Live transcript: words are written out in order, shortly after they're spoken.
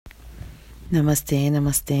Namaste,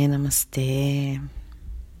 namaste, namaste.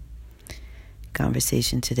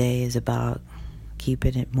 Conversation today is about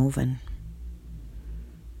keeping it moving.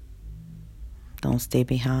 Don't stay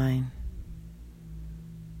behind.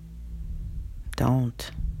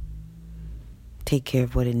 Don't. Take care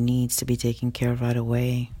of what it needs to be taken care of right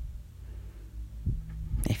away.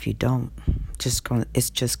 If you don't, it's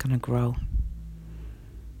just gonna grow.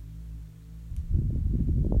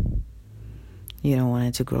 You don't want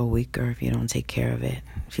it to grow weaker if you don't take care of it.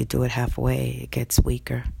 If you do it halfway, it gets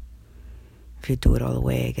weaker. If you do it all the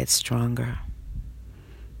way, it gets stronger.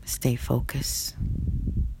 Stay focused.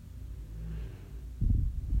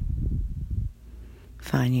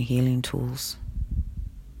 Find your healing tools.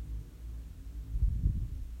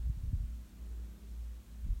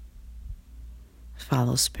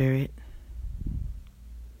 Follow spirit.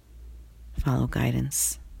 Follow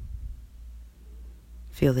guidance.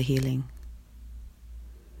 Feel the healing.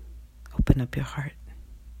 Open up your heart.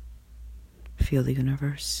 Feel the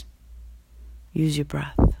universe. Use your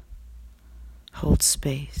breath. Hold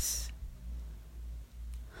space.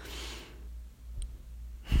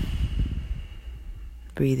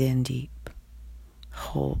 Breathe in deep.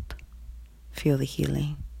 Hold. Feel the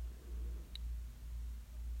healing.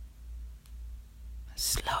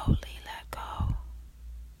 Slowly let go.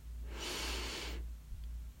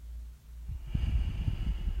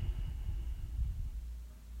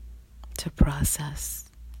 To process.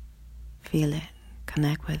 Feel it.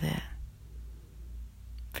 Connect with it.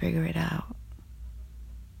 Figure it out.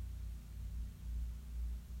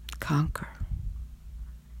 Conquer.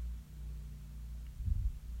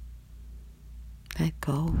 Let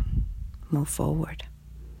go. Move forward.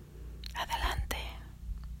 Adelante.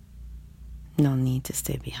 No need to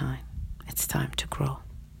stay behind. It's time to grow.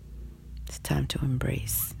 It's time to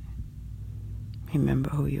embrace.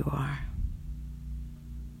 Remember who you are.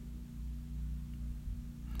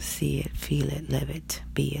 See it, feel it, live it,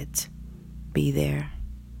 be it. Be there.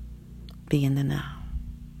 Be in the now.